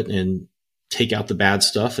through it and take out the bad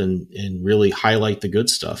stuff and really highlight the good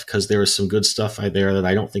stuff, because there is some good stuff out there that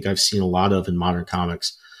I don't think I've seen a lot of in modern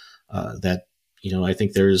comics, that I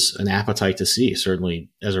think there's an appetite to see. Certainly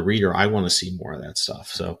as a reader, I want to see more of that stuff.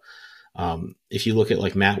 So if you look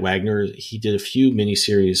at Matt Wagner, he did a few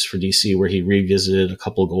miniseries for DC where he revisited a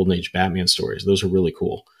couple of Golden Age Batman stories. Those are really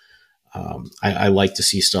cool. I like to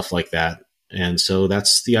see stuff like that. And so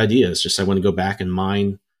that's the idea, is just I want to go back and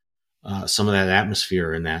mine some of that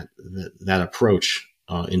atmosphere and that approach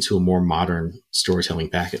into a more modern storytelling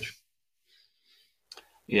package.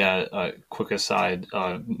 Yeah, quick aside,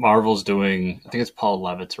 Marvel's doing, I think it's Paul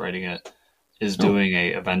Levitt's writing it, is doing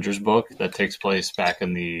a Avengers book that takes place back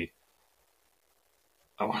in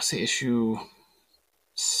I want to say issue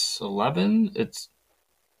 11.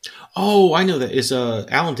 I know that. Is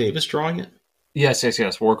Alan Davis drawing it?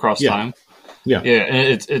 Yes. War Across Time. Yeah.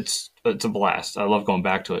 And it's a blast. I love going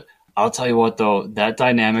back to it. I'll tell you what, though, that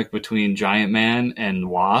dynamic between Giant Man and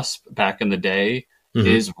Wasp back in the day Mm-hmm.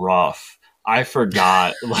 is rough. I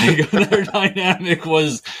forgot like their dynamic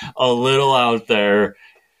was a little out there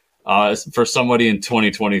for somebody in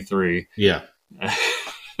 2023. Yeah.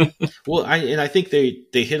 Well, I think they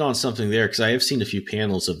hit on something there because I have seen a few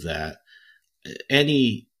panels of that.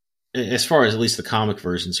 Any, as far as at least the comic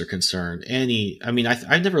versions are concerned, I mean,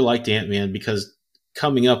 I never liked Ant-Man because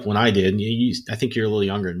coming up when I did, I think you're a little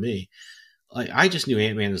younger than me. Like I just knew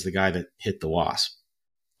Ant-Man as the guy that hit the Wasp.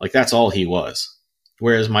 Like that's all he was.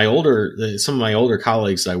 Whereas some of my older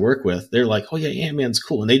colleagues I work with, they're like, "Oh yeah, Ant-Man's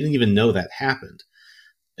cool," and they didn't even know that happened.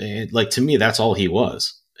 And like to me, that's all he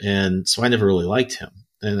was, and so I never really liked him.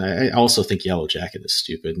 And I also think Yellow Jacket is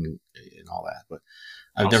stupid and all that, but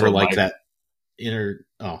I've never Also, liked that inner.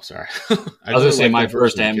 Oh, sorry, I I've was gonna never say liked my that version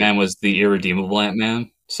first of the Ant Man character. was the irredeemable Ant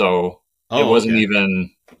Man, so it Oh, wasn't okay. even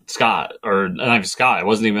Scott or not even Scott. It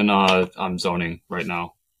wasn't even I'm zoning right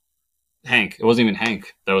now. Hank. It wasn't even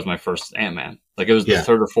Hank. That was my first Ant Man. Like it was the Yeah,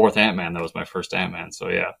 third or fourth Ant Man. That was my first Ant Man. So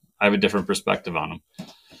yeah, I have a different perspective on him.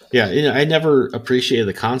 yeah. I never appreciated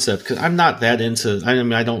the concept because I'm not that into. I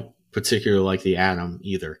mean, I don't particularly like the Atom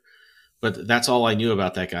either. But that's all I knew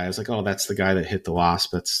about that guy. I was like, oh, that's the guy that hit the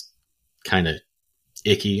Wasp. That's kind of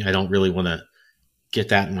icky. I don't really want to get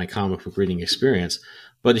that in my comic book reading experience.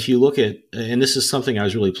 But if you look at, and this is something I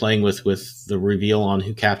was really playing with the reveal on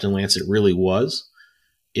who Captain Lancet really was,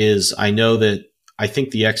 is I know that I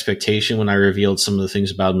think the expectation when I revealed some of the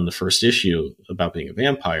things about him in the first issue about being a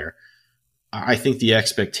vampire, I think the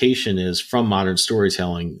expectation is from modern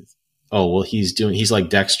storytelling. Oh, well, he's like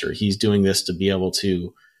Dexter. He's doing this to be able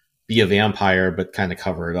to be a vampire, but kind of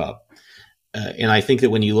cover it up. And I think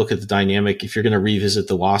that when you look at the dynamic, if you're going to revisit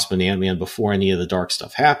the Wasp and Ant-Man before any of the dark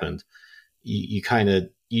stuff happened, you kind of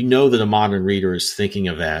you know that a modern reader is thinking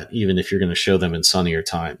of that, even if you're going to show them in sunnier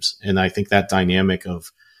times. And I think that dynamic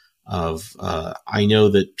of I know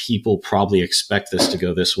that people probably expect this to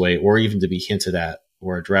go this way, or even to be hinted at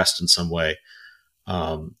or addressed in some way,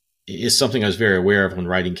 is something I was very aware of when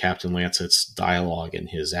writing Captain Lancet's dialogue and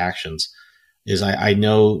his actions. Is I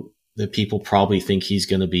know that people probably think he's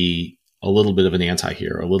going to be a little bit of an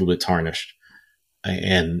anti-hero, a little bit tarnished.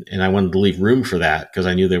 And I wanted to leave room for that because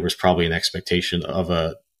I knew there was probably an expectation of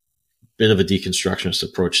a bit of a deconstructionist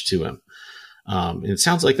approach to him. And it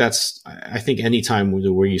sounds like I think anytime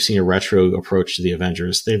where you've seen a retro approach to the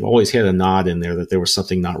Avengers, they've always had a nod in there that there was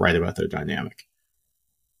something not right about their dynamic.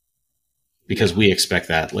 Because Yeah, we expect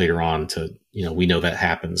that later on we know that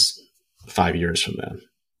happens 5 years from then.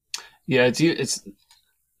 yeah. It's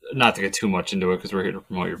not to get too much into it because we're here to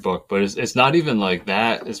promote your book, but it's not even like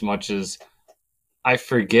that as much as I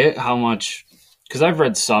forget how much because I've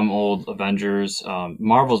read some old Avengers.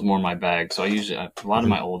 Marvel's more my bag, so I usually a lot of Mm-hmm.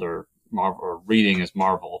 my older Marvel or reading is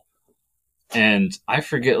Marvel, and I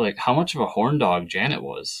forget like how much of a horn dog Janet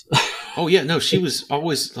was. Oh yeah, no, she was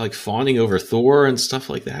always like fawning over Thor and stuff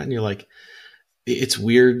like that, and you're like, it's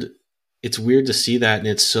weird. It's weird to see that, and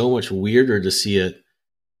it's so much weirder to see it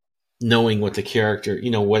knowing what the character,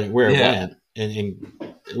 where it Yeah, went. And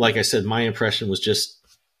like I said, my impression was just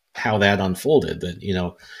how that unfolded.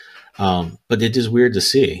 But it is weird to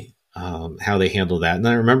see how they handle that. And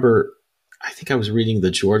I remember, I think I was reading the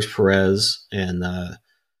George Perez and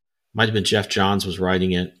might have been Jeff Johns was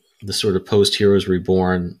writing it, the sort of post Heroes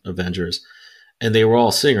Reborn Avengers, and they were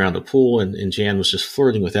all sitting around the pool, and Jan was just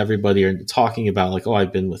flirting with everybody and talking about like, oh,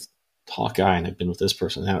 I've been with Hawkeye and I've been with this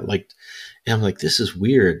person. And I'm like, this is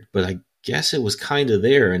weird, but I guess it was kind of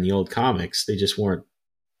there in the old comics. They just weren't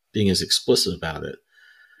being as explicit about it.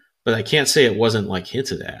 But I can't say it wasn't like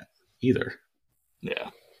hinted at either. yeah.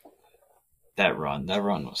 That run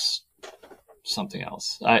was something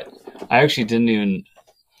else. I actually I didn't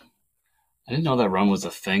know that run was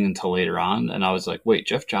a thing until later on, and I was like, wait,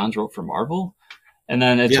 Jeff Johns wrote for Marvel, and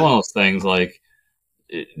then it's Yeah. one of those things like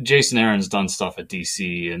Jason Aaron's done stuff at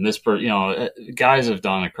DC, and guys have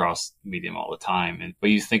done across Medium all the time, but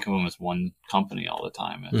you think of them as one company all the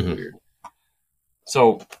time. It's Mm-hmm. weird.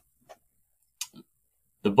 So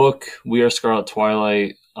the book We Are Scarlet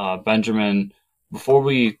Twilight, Benjamin. Before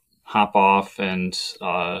we hop off and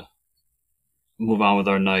move on with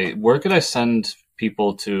our night, where could I send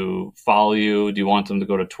people to follow you? Do you want them to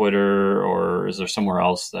go to Twitter, or is there somewhere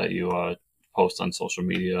else that you post on social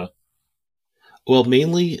media? Well,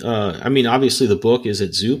 mainly, I mean, obviously the book is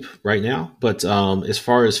at Zoop right now, but as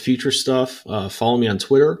far as future stuff, follow me on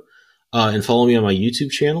Twitter and follow me on my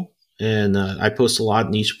YouTube channel. And I post a lot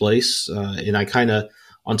in each place. And I kind of,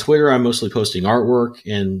 on Twitter, I'm mostly posting artwork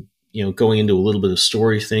and, going into a little bit of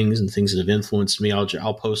story things and things that have influenced me.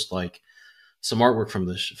 I'll post like some artwork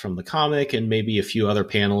from the comic and maybe a few other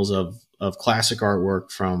panels of classic artwork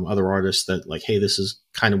from other artists that like, hey, this is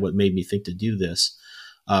kind of what made me think to do this.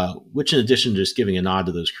 which in addition to just giving a nod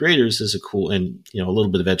to those creators is a cool, and a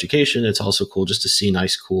little bit of education. It's also cool just to see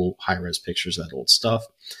nice, cool, high res pictures of that old stuff.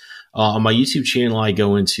 On my YouTube channel, I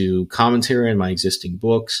go into commentary on my existing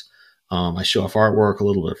books. I show off artwork, a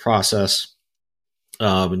little bit of process,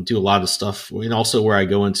 and do a lot of stuff. And also where I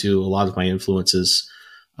go into a lot of my influences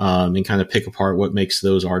and kind of pick apart what makes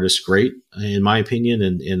those artists great, in my opinion,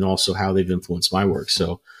 and also how they've influenced my work.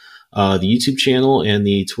 So the YouTube channel and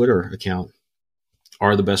the Twitter account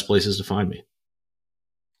are the best places to find me.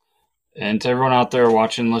 And to everyone out there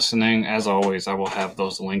watching, listening, as always, I will have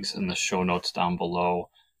those links in the show notes down below.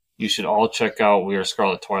 You should all check out We Are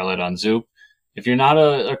Scarlet Twilight on Zoop. If you're not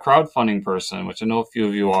a crowdfunding person, which I know a few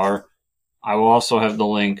of you are, I will also have the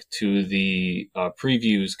link to the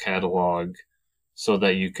previews catalog so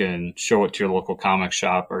that you can show it to your local comic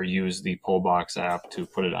shop or use the Pullbox app to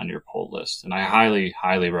put it on your pull list. And I highly,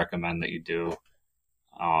 highly recommend that you do.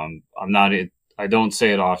 I don't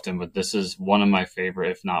say it often, but this is one of my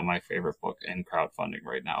favorite, if not my favorite book in crowdfunding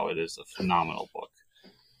right now. It is a phenomenal book.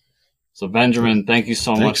 So Benjamin, thank you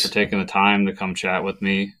so much for taking the time to come chat with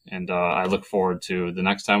me. And I look forward to the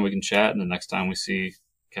next time we can chat and the next time we see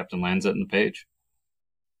Captain Lanzet in the page.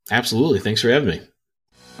 Absolutely. Thanks for having me.